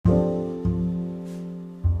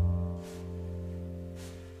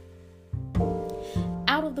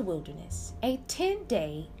the Wilderness, a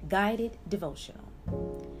 10-day guided devotional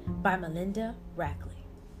by Melinda Rackley.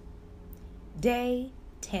 Day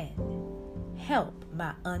 10. Help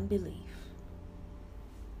my unbelief.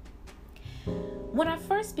 When I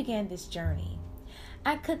first began this journey,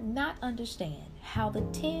 I could not understand how the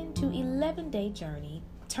 10 to 11 day journey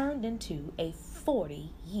turned into a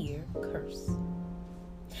 40-year curse.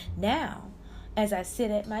 Now, as I sit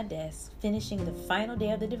at my desk finishing the final day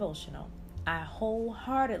of the devotional, I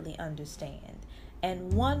wholeheartedly understand,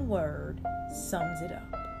 and one word sums it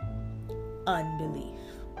up: unbelief.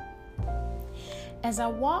 As I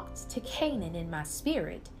walked to Canaan in my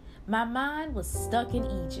spirit, my mind was stuck in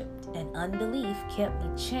Egypt, and unbelief kept me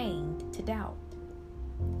chained to doubt.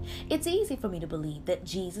 It's easy for me to believe that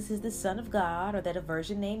Jesus is the Son of God, or that a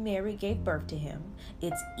virgin named Mary gave birth to him.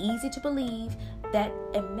 It's easy to believe that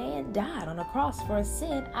a man died on a cross for a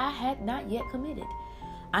sin I had not yet committed.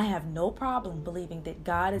 I have no problem believing that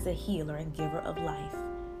God is a healer and giver of life.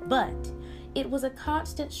 But it was a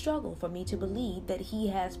constant struggle for me to believe that he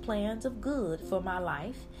has plans of good for my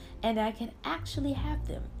life, and I can actually have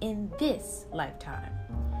them in this lifetime.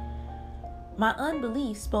 My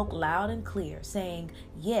unbelief spoke loud and clear, saying,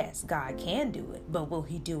 yes, God can do it, but will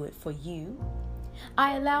he do it for you?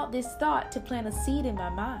 I allowed this thought to plant a seed in my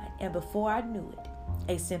mind, and before I knew it,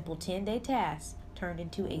 a simple 10-day task turned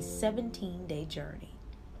into a 17-day journey.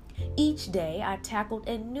 Each day I tackled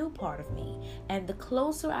a new part of me, and the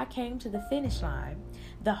closer I came to the finish line,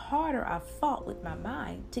 the harder I fought with my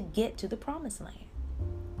mind to get to the promised land.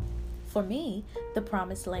 For me, the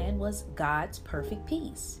promised land was God's perfect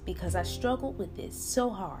peace, because I struggled with this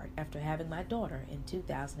so hard after having my daughter in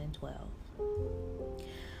 2012.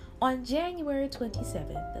 On January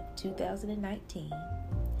 27th of 2019,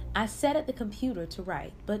 I sat at the computer to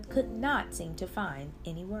write, but could not seem to find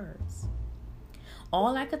any words.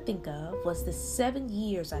 All I could think of was the 7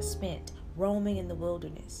 years I spent roaming in the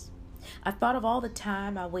wilderness. I thought of all the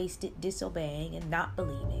time I wasted disobeying and not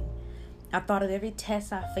believing. I thought of every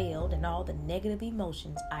test I failed and all the negative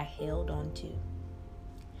emotions I held on to.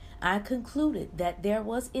 I concluded that there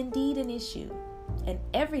was indeed an issue, and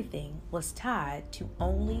everything was tied to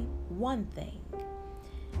only one thing.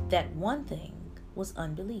 That one thing was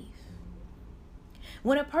unbelief.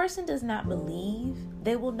 When a person does not believe,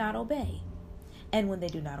 they will not obey. And when they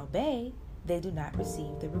do not obey, they do not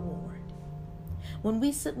receive the reward. When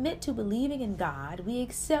we submit to believing in God, we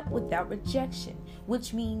accept without rejection,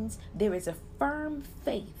 which means there is a firm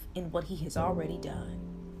faith in what he has already done.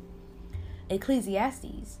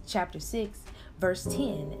 Ecclesiastes chapter 6, verse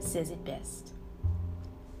 10 says it best.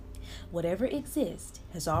 Whatever exists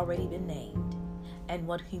has already been named, and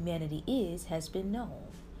what humanity is has been known.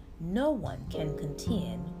 No one can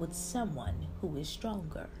contend with someone who is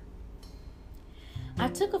stronger. I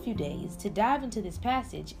took a few days to dive into this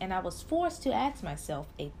passage, and I was forced to ask myself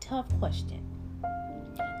a tough question.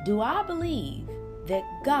 Do I believe that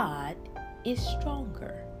God is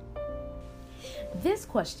stronger? This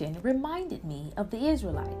question reminded me of the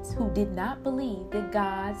Israelites, who did not believe that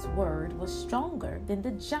God's word was stronger than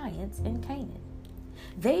the giants in Canaan.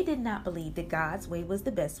 They did not believe that God's way was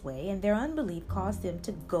the best way, and their unbelief caused them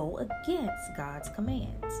to go against God's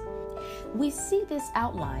commands. We see this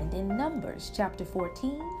outlined in Numbers chapter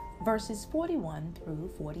 14, verses 41 through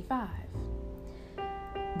 45.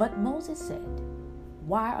 But Moses said,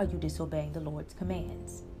 "Why are you disobeying the Lord's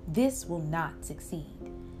commands? This will not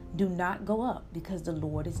succeed. Do not go up, because the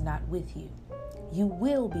Lord is not with you. You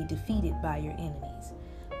will be defeated by your enemies,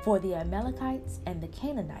 for the Amalekites and the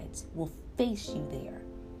Canaanites will face you there.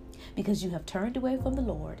 Because you have turned away from the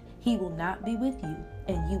Lord, he will not be with you,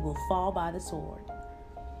 and you will fall by the sword."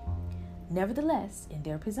 Nevertheless, in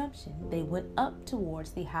their presumption, they went up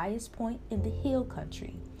towards the highest point in the hill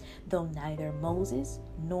country, though neither Moses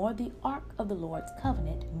nor the ark of the Lord's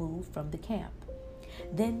covenant moved from the camp.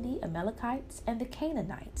 Then the Amalekites and the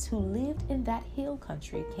Canaanites who lived in that hill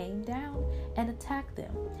country came down and attacked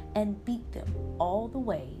them and beat them all the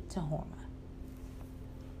way to Hormah.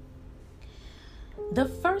 The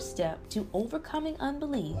first step to overcoming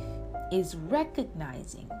unbelief is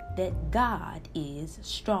recognizing that God is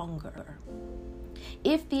stronger.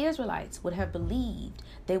 If the Israelites would have believed,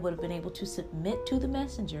 they would have been able to submit to the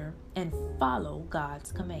messenger and follow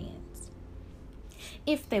God's commands.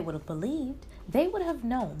 If they would have believed, they would have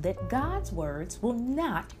known that God's words will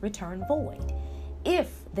not return void.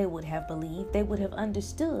 If they would have believed, they would have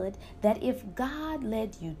understood that if God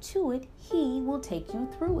led you to it, he will take you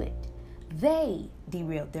through it. They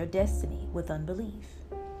derailed their destiny with unbelief.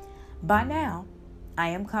 By now, I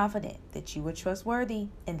am confident that you are trustworthy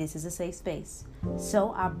and this is a safe space.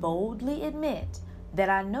 So I boldly admit that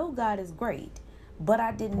I know God is great, but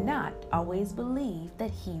I did not always believe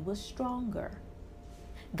that he was stronger.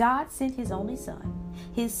 God sent his only son.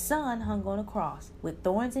 His son hung on a cross with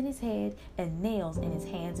thorns in his head and nails in his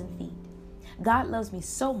hands and feet. God loves me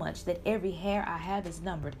so much that every hair I have is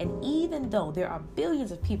numbered. And even though there are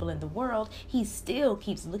billions of people in the world, he still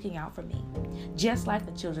keeps looking out for me. Just like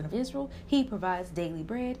the children of Israel, he provides daily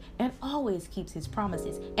bread and always keeps his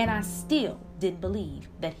promises. And I still didn't believe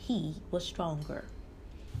that he was stronger.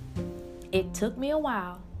 It took me a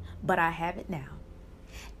while, but I have it now.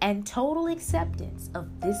 And total acceptance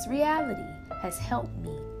of this reality has helped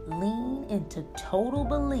me lean into total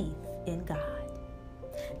belief in God.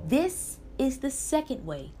 This is the second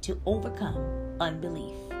way to overcome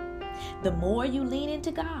unbelief. The more you lean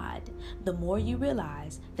into God, the more you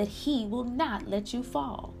realize that he will not let you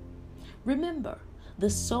fall. Remember, the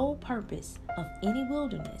sole purpose of any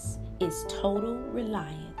wilderness is total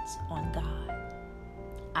reliance on God.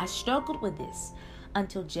 I struggled with this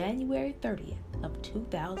until January 30th of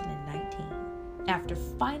 2019, after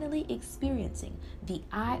finally experiencing the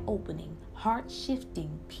eye-opening,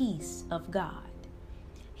 heart-shifting peace of God.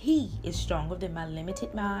 He is stronger than my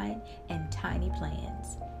limited mind and tiny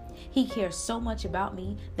plans. He cares so much about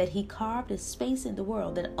me that he carved a space in the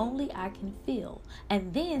world that only I can fill,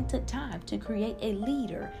 and then took time to create a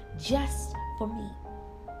leader just for me.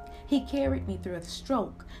 He carried me through a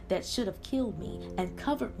stroke that should have killed me and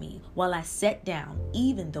covered me while I sat down,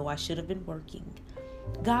 even though I should have been working.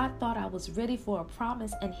 God thought I was ready for a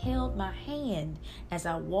promise and held my hand as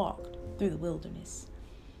I walked through the wilderness.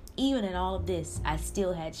 Even in all of this, I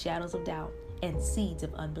still had shadows of doubt and seeds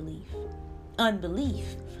of unbelief.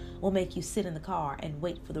 Unbelief will make you sit in the car and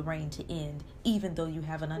wait for the rain to end, even though you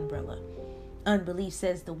have an umbrella. Unbelief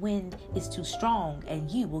says the wind is too strong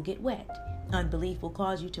and you will get wet. Unbelief will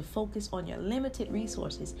cause you to focus on your limited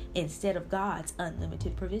resources instead of God's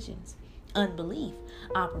unlimited provisions. Unbelief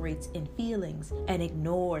operates in feelings and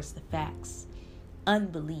ignores the facts.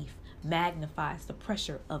 Unbelief magnifies the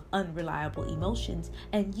pressure of unreliable emotions,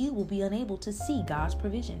 and you will be unable to see God's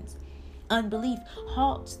provisions. Unbelief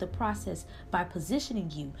halts the process by positioning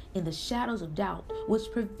you in the shadows of doubt,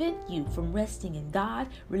 which prevent you from resting in God,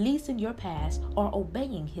 releasing your past, or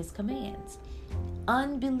obeying his commands.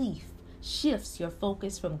 Unbelief shifts your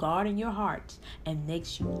focus from guarding your heart and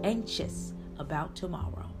makes you anxious about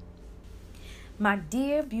tomorrow. My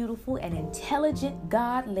dear, beautiful, and intelligent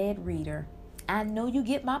God-led reader, I know you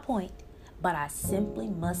get my point, but I simply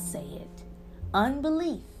must say it.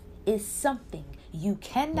 Unbelief is something you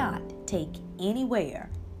cannot take anywhere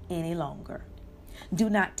any longer. Do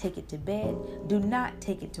not take it to bed. Do not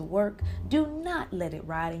take it to work. Do not let it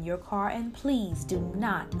ride in your car. And please do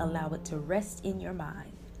not allow it to rest in your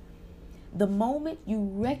mind. The moment you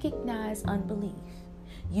recognize unbelief,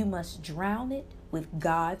 you must drown it with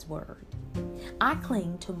God's word. I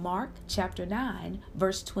cling to Mark chapter 9,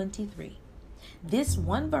 verse 23. This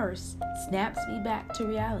one verse snaps me back to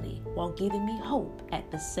reality while giving me hope at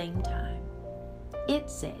the same time. It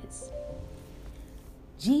says,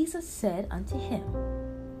 Jesus said unto him,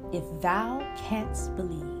 If thou canst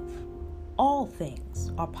believe, all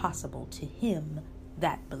things are possible to him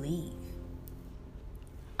that believe.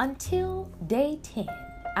 Until day 10,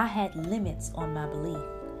 I had limits on my belief.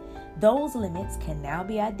 Those limits can now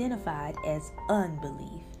be identified as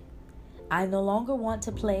unbelief. I no longer want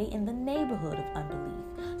to play in the neighborhood of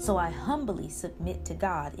unbelief, so I humbly submit to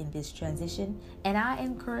God in this transition, and I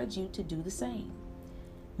encourage you to do the same.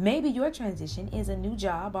 Maybe your transition is a new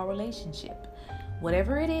job or relationship.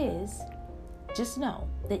 Whatever it is, just know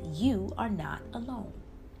that you are not alone.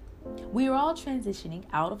 We are all transitioning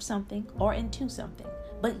out of something or into something,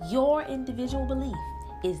 but your individual belief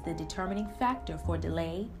is the determining factor for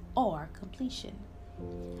delay or completion.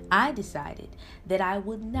 I decided that I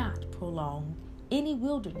would not prolong any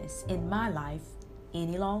wilderness in my life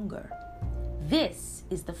any longer. This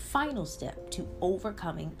is the final step to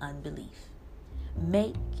overcoming unbelief.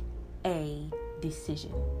 Make a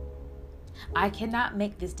decision. I cannot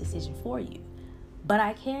make this decision for you, but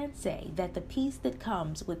I can say that the peace that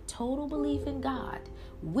comes with total belief in God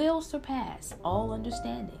will surpass all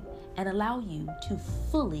understanding and allow you to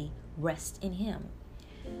fully rest in him.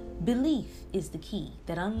 Belief is the key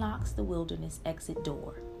that unlocks the wilderness exit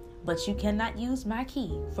door, but you cannot use my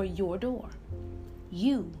key for your door.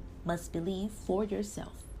 You must believe for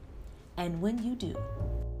yourself, and when you do,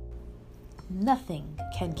 nothing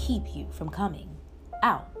can keep you from coming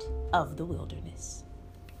out of the wilderness.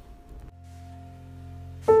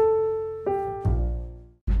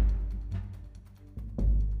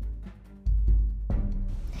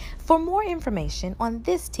 For more information on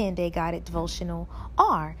this 10-day guided devotional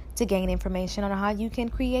or to gain information on how you can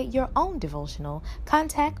create your own devotional,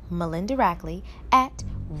 contact Melinda Rackley at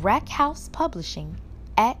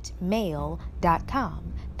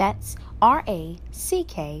rackhouse.publishing@mail.com. That's RACKHOUSE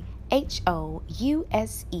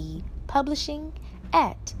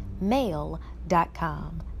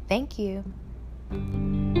publishing@mail.com. Thank you.